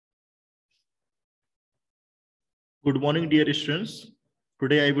Good morning, dear students.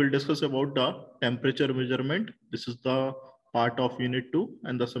 Today I will discuss about the temperature measurement. This is the part of unit 2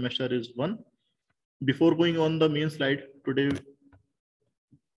 and the semester is 1. Before going on the main slide, today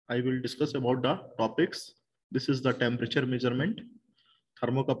I will discuss about the topics. This is the temperature measurement,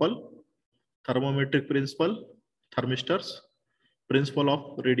 thermocouple, thermometric principle, thermistors, principle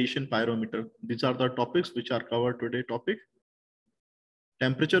of radiation pyrometer. These are the topics which are covered today topic.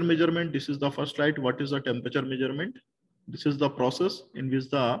 Temperature measurement, this is the first slide. What is the temperature measurement? This is the process in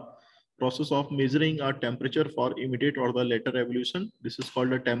which the process of measuring a temperature for immediate or the later evolution. This is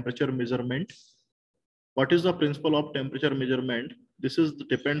called a temperature measurement. What is the principle of temperature measurement? This is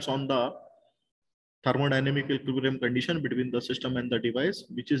depends on the thermodynamic equilibrium condition between the system and the device,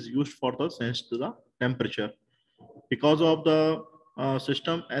 which is used for the sense to the temperature. Because of the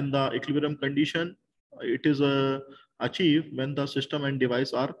system and the equilibrium condition, it is achieved when the system and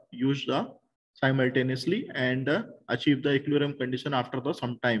device are used simultaneously and achieve the equilibrium condition after the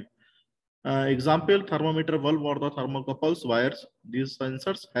some time. Example, thermometer valve or the thermocouples wires. These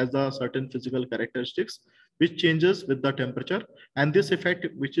sensors has a certain physical characteristics which changes with the temperature, and this effect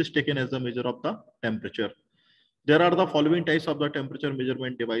which is taken as a measure of the temperature. There are the following types of the temperature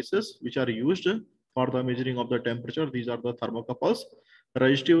measurement devices which are used for the measuring of the temperature. These are the thermocouples,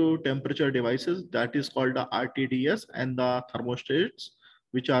 resistive temperature devices, that is called the RTDS, and the thermostats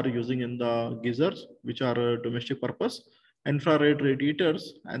which are using in the geysers, which are domestic purpose, infrared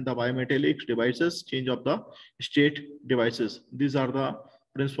radiators, and the bimetallic devices, change of the state devices. These are the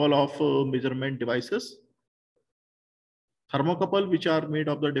principle of measurement devices. Thermocouple, which are made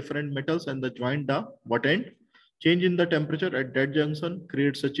of the different metals and the joint the butt end. Change in the temperature at that junction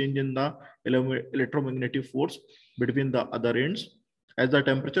creates a change in the electromagnetic force between the other ends. As the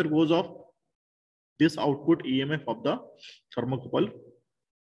temperature goes up, this output EMF of the thermocouple,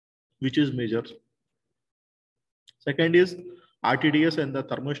 which is measured. Second is RTDS and the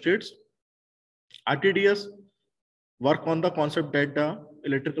thermostats. RTDS work on the concept that the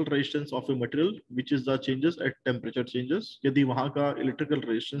electrical resistance of a material, which is the changes at temperature changes. यदि वहाँ का electrical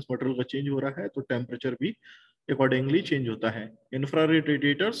resistance material का change हो रहा है, तो temperature भी accordingly change होता है. Infrared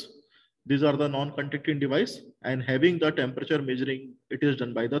radiators, these are the non-conducting device, and having the temperature measuring, it is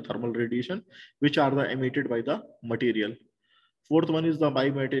done by the thermal radiation, which are the emitted by the material. Fourth one is the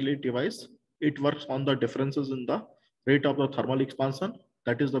bimetallic device. It works on the differences in the rate of the thermal expansion,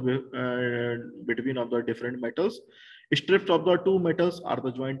 that is the between of the different metals. Strips of the two metals are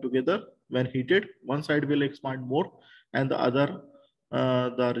the joined together. When heated, one side will expand more and the other,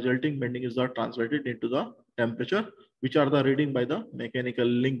 the resulting bending is translated into the temperature, which are the reading by the mechanical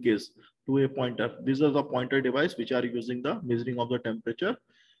linkage to a pointer. These are the pointer device which are using the measuring of the temperature.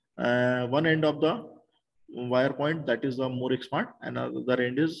 One end of the wire point, that is the more expand, and other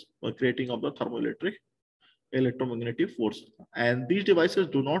end is creating of the electromagnetic force. And these devices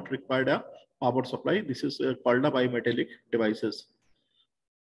do not require a power supply. This is called a bimetallic devices.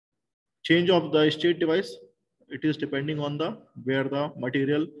 Change of the state device, it is depending on the where the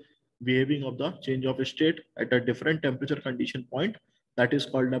material behaving of the change of state at a different temperature condition point, that is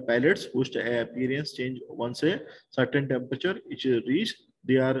called the pellets, whose appearance change once a certain temperature is reached.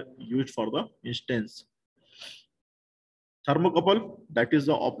 They are used for the instance. Thermocouple, that is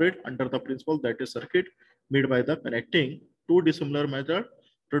the operate under the principle that is circuit made by the connecting two dissimilar method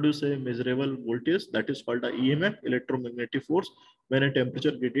produce a measurable voltage, that is called the EMF, electromagnetic force. When a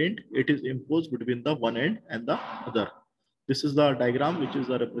temperature gradient, it is imposed between the one end and the other. This is the diagram which is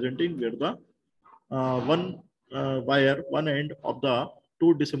representing where the one wire, one end of the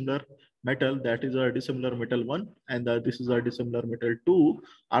two dissimilar metal, that is a dissimilar metal 1 and this is a dissimilar metal 2,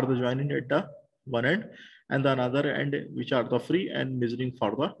 are the joining at the one end, and the another end which are the free and measuring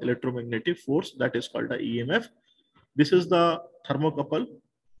for the electromagnetic force, that is called the EMF. This is the thermocouple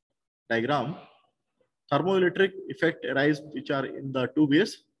diagram. Thermoelectric effect arise which are in the two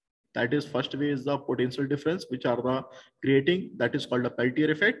ways. That is, first way is the potential difference which are the creating, that is called the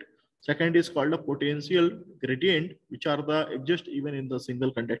Peltier effect. Second is called a potential gradient, which are the exist even in the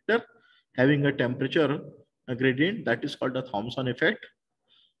single conductor having a temperature gradient, that is called the Thomson effect.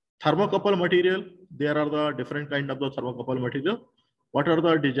 Thermocouple material, there are the different kind of the thermocouple material. What are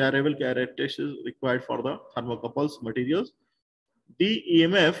the desirable characteristics required for the thermocouples materials? The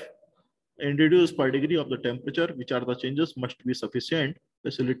EMF introduced per degree of the temperature, which are the changes, must be sufficient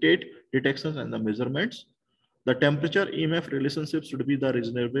to facilitate detections and the measurements. The temperature EMF relationship should be the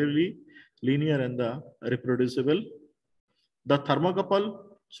reasonably linear and the reproducible. The thermocouple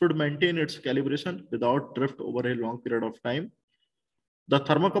should maintain its calibration without drift over a long period of time. The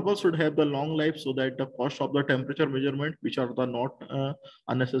thermocouple should have the long life so that the cost of the temperature measurement, which are the not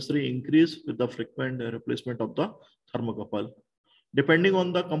unnecessary, increase with the frequent replacement of the thermocouple. Depending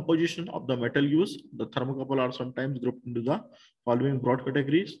on the composition of the metal used, the thermocouple are sometimes grouped into the following broad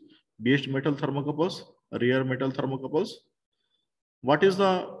categories: based metal thermocouples, rare metal thermocouples. What is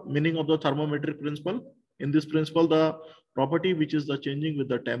the meaning of the thermometric principle? In this principle, the property which is the changing with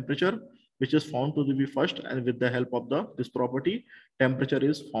the temperature, which is found to be first, and with the help of this property, temperature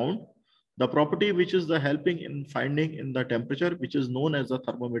is found. The property which is the helping in finding in the temperature, which is known as the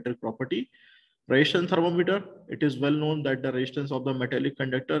thermometric property. Resistance thermometer, it is well known that the resistance of the metallic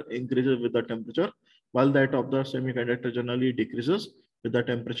conductor increases with the temperature, while that of the semiconductor generally decreases with the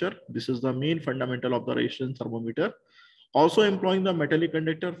temperature. This is the main fundamental of the resistance thermometer. Also employing the metallic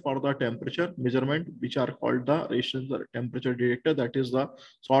conductor for the temperature measurement, which are called the resistance temperature detector, that is the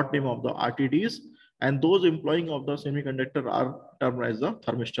short name of the RTDs, and those employing of the semiconductor are termed as the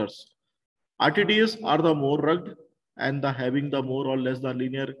thermistors. RTDs are the more rugged and the having the more or less the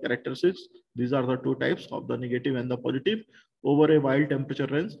linear characteristics. These are the two types of the negative and the positive over a wide temperature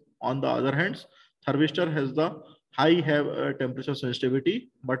range. On the other hand, thermistor has the high temperature sensitivity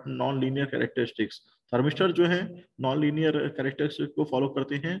but non-linear characteristics. Thermistor जो है non linear characteristic को follow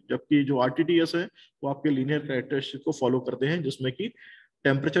करते हैं, जबकि जो RTDs है वो आपके लीनियर कैरेक्टरिस्टिक को फॉलो करते हैं, जिसमें कि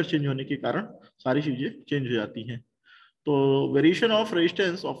टेम्परेचर चेंज होने के कारण सारी चीजें चेंज हो जाती हैं. तो variation of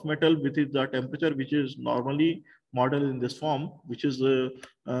resistance of metal with the temperature which is normally model in this form, which is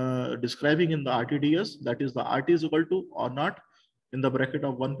describing in the RTDS, that is the RT is equal to or not in the bracket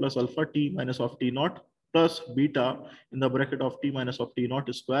of 1 plus alpha T minus of T naught plus beta in the bracket of T minus of T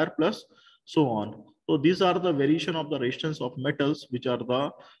naught square plus so on. So these are the variation of the resistance of metals, which are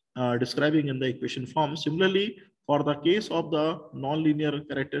the describing in the equation form. Similarly, for the case of the non-linear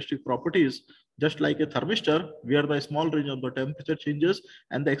characteristic properties, just like a thermistor, where the small range of the temperature changes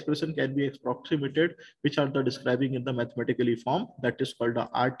and the expression can be approximated, which are the describing in the mathematically form, that is called the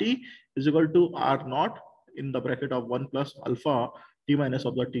RT is equal to R naught in the bracket of 1 plus alpha T minus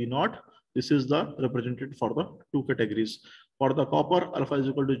of the T naught. This is the represented for the two categories. For the copper, alpha is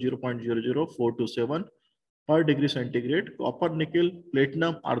equal to 0.00427 per degree centigrade. Copper, nickel,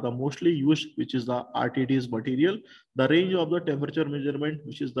 platinum are the mostly used, which is the RTD's material. The range of the temperature measurement,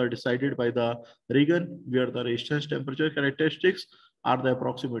 which is the decided by the Regan, where the resistance temperature characteristics are the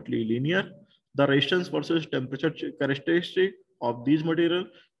approximately linear. The resistance versus temperature characteristic of these material,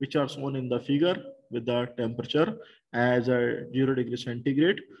 which are shown in the figure with the temperature as a 0 degree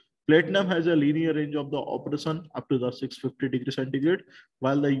centigrade. Platinum has a linear range of the operation up to the 650 degree centigrade,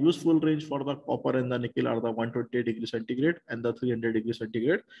 while the useful range for the copper and the nickel are the 120 degree centigrade and the 300 degree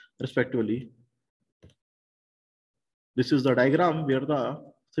centigrade respectively. This is the diagram where the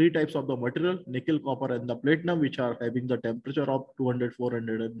three types of the material, nickel, copper and the platinum, which are having the temperature of 200,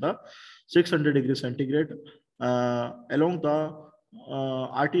 400 and the 600 degree centigrade along the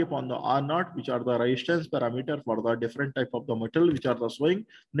RT upon the R naught, which are the resistance parameter for the different type of the metal, which are the showing.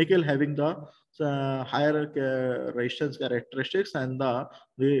 Nickel having the higher resistance characteristics, and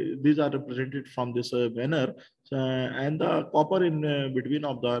these are represented from this manner. And the copper in between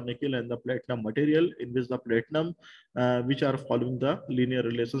of the nickel and the platinum material, in which the platinum which are following the linear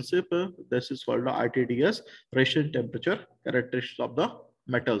relationship. This is called the RTDS, resistance temperature characteristics of the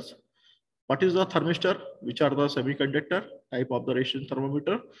metals. What is the thermistor, which are the semiconductor type of the resistance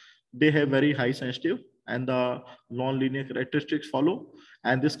thermometer? They have very high sensitive and the non-linear characteristics follow.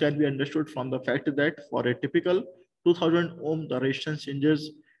 And this can be understood from the fact that for a typical 2000 ohm, the resistance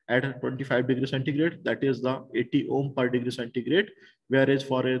changes at 25 degree centigrade, that is the 80 ohm per degree centigrade. Whereas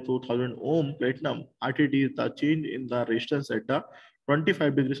for a 2000 ohm platinum, RTD is the change in the resistance at the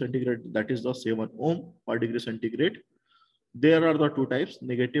 25 degree centigrade, that is the 7 ohm per degree centigrade. There are the two types,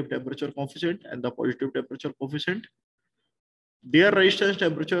 negative temperature coefficient and the positive temperature coefficient. Their resistance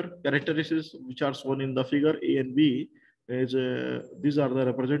temperature characteristics, which are shown in the figure A and B, is these are the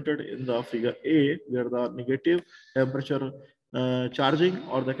represented in the figure A, where the negative temperature charging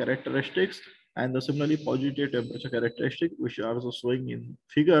or the characteristics, and the similarly positive temperature characteristic, which are also showing in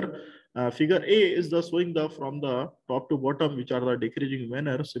figure. Figure A is the showing the from the top to bottom, which are the decreasing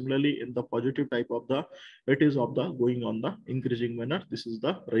manner. Similarly, in the positive type of the, it is of the going on the increasing manner. This is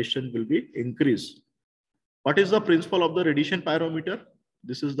the resistance will be increased. What is the principle of the radiation pyrometer?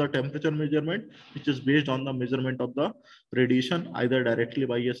 This is the temperature measurement, which is based on the measurement of the radiation either directly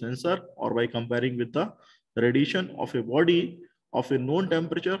by a sensor or by comparing with the radiation of a body of a known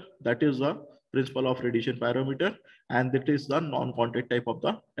temperature. That is the principle of radiation pyrometer, and that is the non-contact type of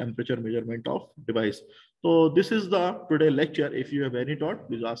the temperature measurement of device. So this is the today lecture. If you have any doubt,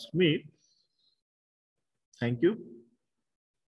 please ask me. Thank you.